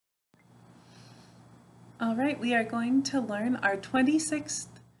All right, we are going to learn our 26th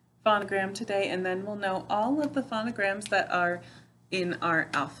phonogram today, and then we'll know all of the phonograms that are in our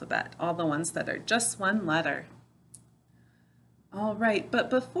alphabet, all the ones that are just one letter. All right,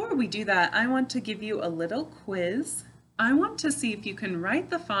 but before we do that, I want to give you a little quiz. I want to see if you can write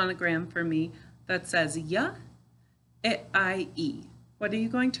the phonogram for me that says y, I, e. What are you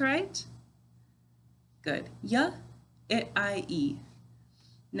going to write? Good. Y, I, e.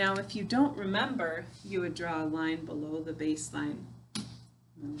 Now, if you don't remember, you would draw a line below the baseline.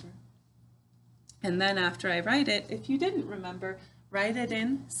 Remember? And then after I write it, if you didn't remember, write it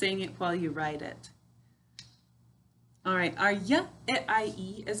in, saying it while you write it. All right, our y, I,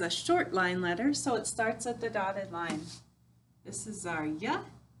 e is a short line letter, so it starts at the dotted line. This is our y,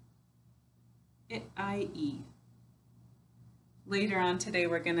 I, e. Later on today,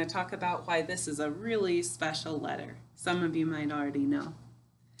 we're going to talk about why this is a really special letter. Some of you might already know.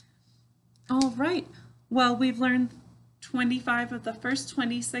 All right, well, we've learned 25 of the first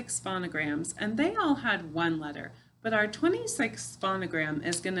 26 phonograms, and they all had one letter, but our 26th phonogram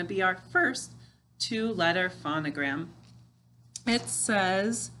is going to be our first two-letter phonogram. It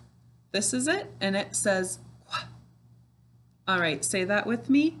says, this is it, and it says, Kwa. All right, say that with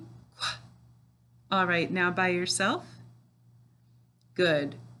me. Kwa. All right, now by yourself.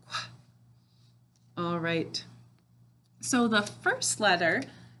 Good. Kwa. All right, so the first letter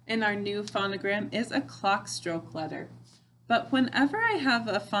in our new phonogram is a clock stroke letter. But whenever I have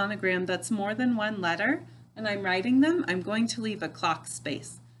a phonogram that's more than one letter and I'm writing them, I'm going to leave a clock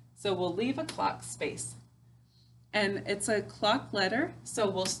space. So we'll leave a clock space. And it's a clock letter, so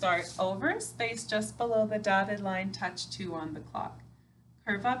we'll start over, space just below the dotted line, touch 2 on the clock.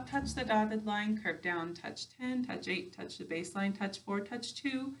 Curve up, touch the dotted line, curve down, touch 10, touch 8, touch the baseline, touch 4, touch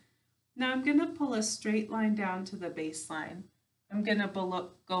 2. Now I'm going to pull a straight line down to the baseline. I'm going to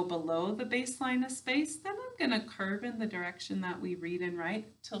go below the baseline a space, then I'm going to curve in the direction that we read and write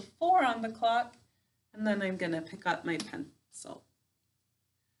till 4 on the clock, and then I'm going to pick up my pencil.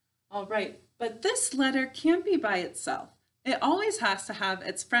 All right, but this letter can't be by itself. It always has to have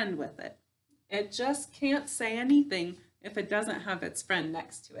its friend with it. It just can't say anything if it doesn't have its friend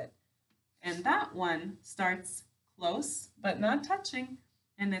next to it. And that one starts close, but not touching.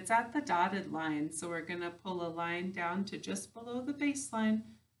 And it's at the dotted line, so we're going to pull a line down to just below the baseline,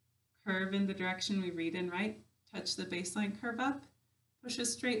 curve in the direction we read and write, touch the baseline, curve up, push a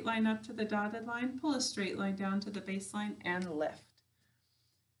straight line up to the dotted line, pull a straight line down to the baseline, and lift.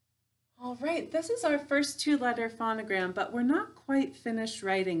 All right, this is our first two-letter phonogram, but we're not quite finished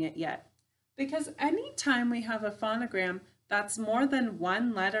writing it yet, because anytime we have a phonogram that's more than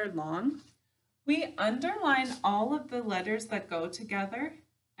one letter long, we underline all of the letters that go together,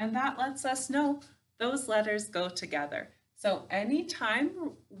 and that lets us know those letters go together. So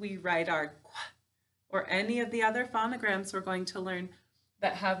anytime we write our kwa or any of the other phonograms we're going to learn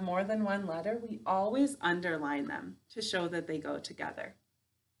that have more than one letter, we always underline them to show that they go together.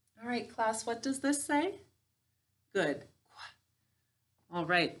 All right, class, what does this say? Good. All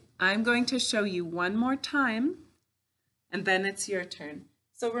right, I'm going to show you one more time, and then it's your turn.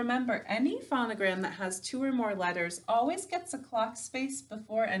 So remember, any phonogram that has 2 or more letters always gets a clock space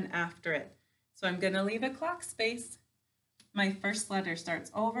before and after it. So I'm going to leave a clock space. My first letter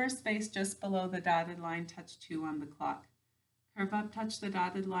starts over, space just below the dotted line, touch 2 on the clock. Curve up, touch the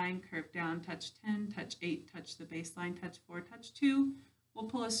dotted line, curve down, touch 10, touch 8, touch the baseline, touch 4, touch 2. We'll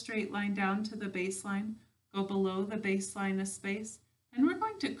pull a straight line down to the baseline, go below the baseline a space, and we're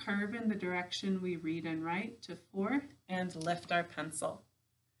going to curve in the direction we read and write to 4 and lift our pencil.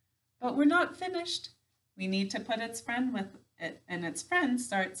 But we're not finished. We need to put its friend with it, and its friend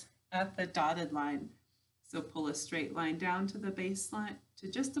starts at the dotted line. So pull a straight line down to the baseline, to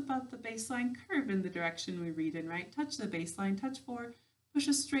just above the baseline, curve in the direction we read and write, touch the baseline, touch 4, push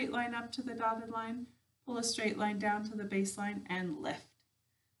a straight line up to the dotted line, pull a straight line down to the baseline, and lift.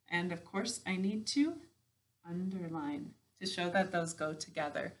 And of course, I need to underline to show that those go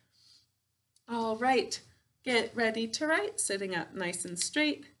together. All right, get ready to write, sitting up nice and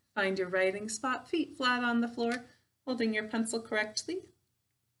straight. Find your writing spot, feet flat on the floor, holding your pencil correctly.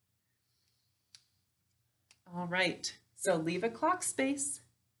 All right, so leave a clock space.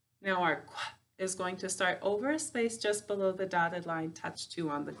 Now our kwa is going to start over a space just below the dotted line, touch 2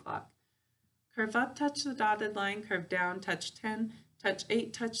 on the clock. Curve up, touch the dotted line, curve down, touch 10, touch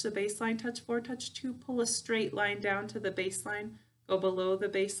 8, touch the baseline, touch 4, touch 2, pull a straight line down to the baseline, go below the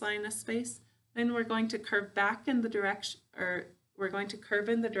baseline a space. Then we're going to curve back in the direction, we're going to curve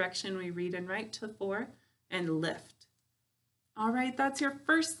in the direction we read and write to 4 and lift. All right, that's your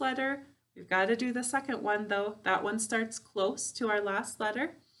first letter. We've got to do the second one though. That one starts close to our last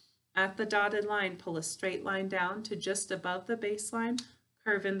letter. At the dotted line, pull a straight line down to just above the baseline,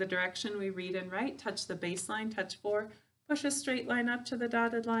 curve in the direction we read and write, touch the baseline, touch 4, push a straight line up to the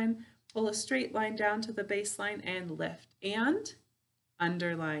dotted line, pull a straight line down to the baseline and lift, and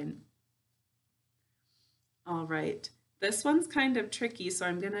underline. All right, this one's kind of tricky, so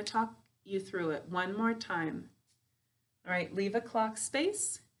I'm going to talk you through it one more time. All right, leave a clock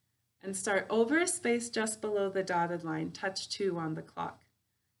space and start over a space just below the dotted line. Touch 2 on the clock.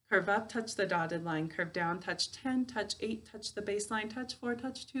 Curve up, touch the dotted line. Curve down, touch 10, touch 8, touch the baseline, touch 4,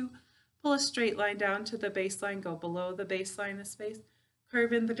 touch 2. Pull a straight line down to the baseline, go below the baseline a space.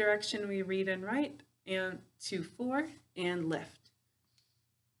 Curve in the direction we read and write, and to 4, and lift.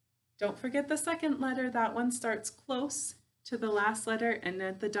 Don't forget the second letter. That one starts close to the last letter, and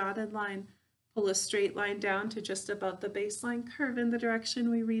at the dotted line, pull a straight line down to just above the baseline, curve in the direction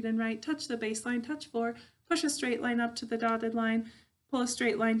we read and write, touch the baseline, touch 4, push a straight line up to the dotted line, pull a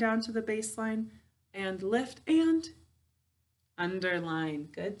straight line down to the baseline, and lift and underline.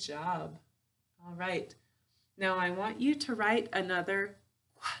 Good job. All right. Now I want you to write another.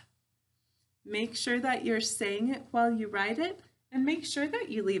 Make sure that you're saying it while you write it, and make sure that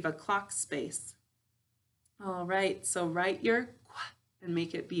you leave a clock space. All right, so write your and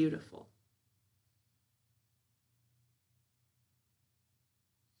make it beautiful.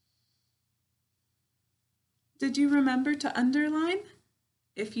 Did you remember to underline?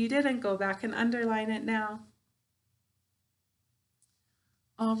 If you didn't, go back and underline it now.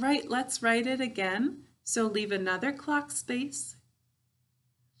 All right, let's write it again. So leave another clock space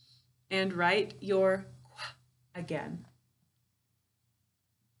and write your again.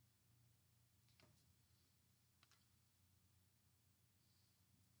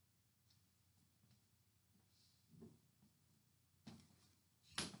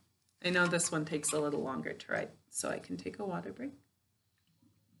 I know this one takes a little longer to write, so I can take a water break.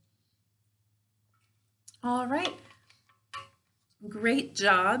 All right, great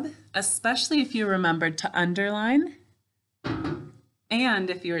job, especially if you remembered to underline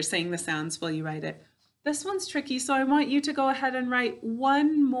and if you were saying the sounds while you write it. This one's tricky, so I want you to go ahead and write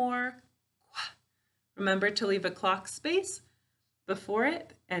one more. Remember to leave a clock space before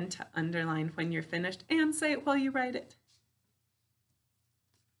it and to underline when you're finished, and say it while you write it.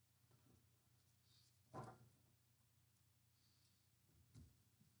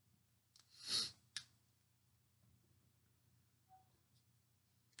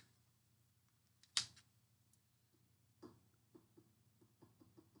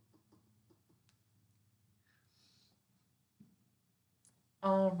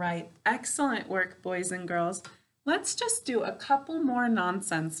 All right, excellent work, boys and girls. Let's just do a couple more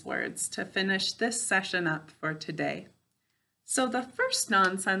nonsense words to finish this session up for today. So the first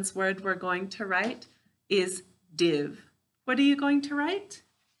nonsense word we're going to write is div. What are you going to write?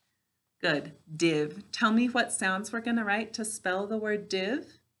 Good, div. Tell me what sounds we're going to write to spell the word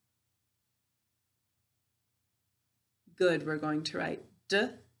div. Good, we're going to write d,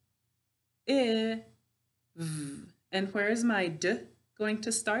 I, v. And where is my d going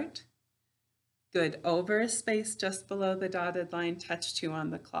to start? Good, over a space just below the dotted line, touch 2 on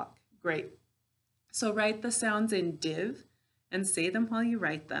the clock. Great. So write the sounds in div and say them while you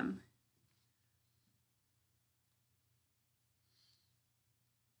write them.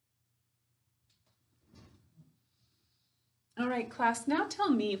 All right, class, now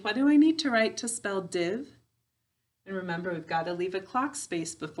tell me, what do I need to write to spell div? And remember, we've got to leave a clock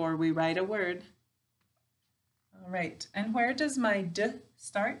space before we write a word. All right, and where does my d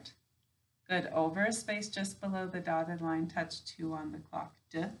start? Good, over a space just below the dotted line, touch 2 on the clock,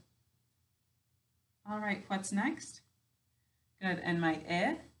 d. All right, what's next? Good, and my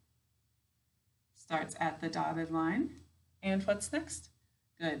I starts at the dotted line. And what's next?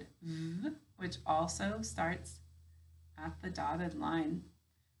 Good, v, which also starts at the dotted line.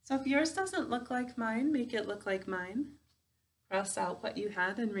 So if yours doesn't look like mine, make it look like mine. Cross out what you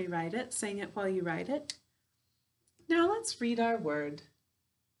had and rewrite it, saying it while you write it. Now let's read our word.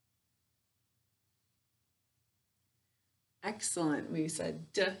 Excellent. We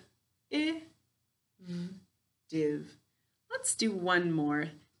said d, I, v, div. Let's do one more.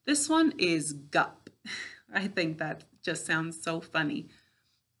 This one is gup. I think that just sounds so funny.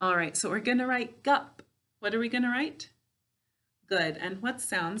 All right, so we're going to write gup. What are we going to write? Good. And what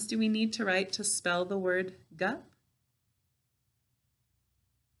sounds do we need to write to spell the word gup?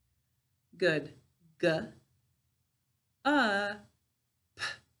 Good. G, p.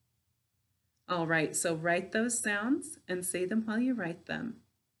 All right, so write those sounds and say them while you write them.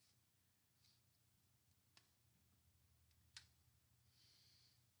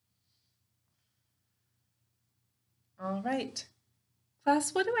 All right,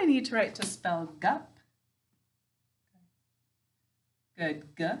 Class, what do I need to write to spell gup? Good,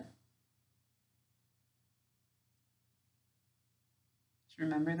 G.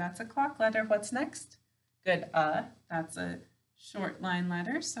 Remember that's a clock letter. What's next? Good, that's a short line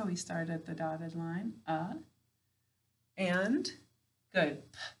letter, so we start at the dotted line, and good,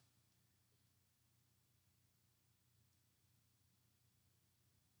 P.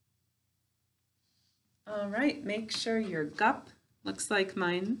 All right, make sure your gup looks like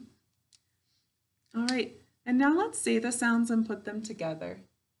mine. All right, and now let's say the sounds and put them together.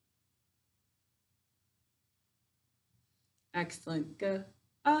 Excellent, G,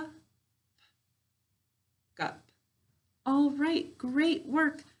 gup. All right, great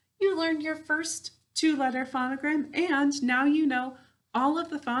work. You learned your first 2-letter phonogram, and now you know all of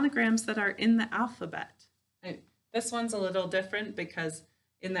the phonograms that are in the alphabet. This one's a little different because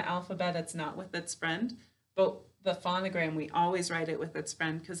in the alphabet it's not with its friend, but the phonogram, we always write it with its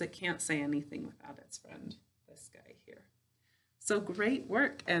friend because it can't say anything without its friend, this guy here. So great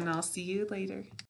work, and I'll see you later.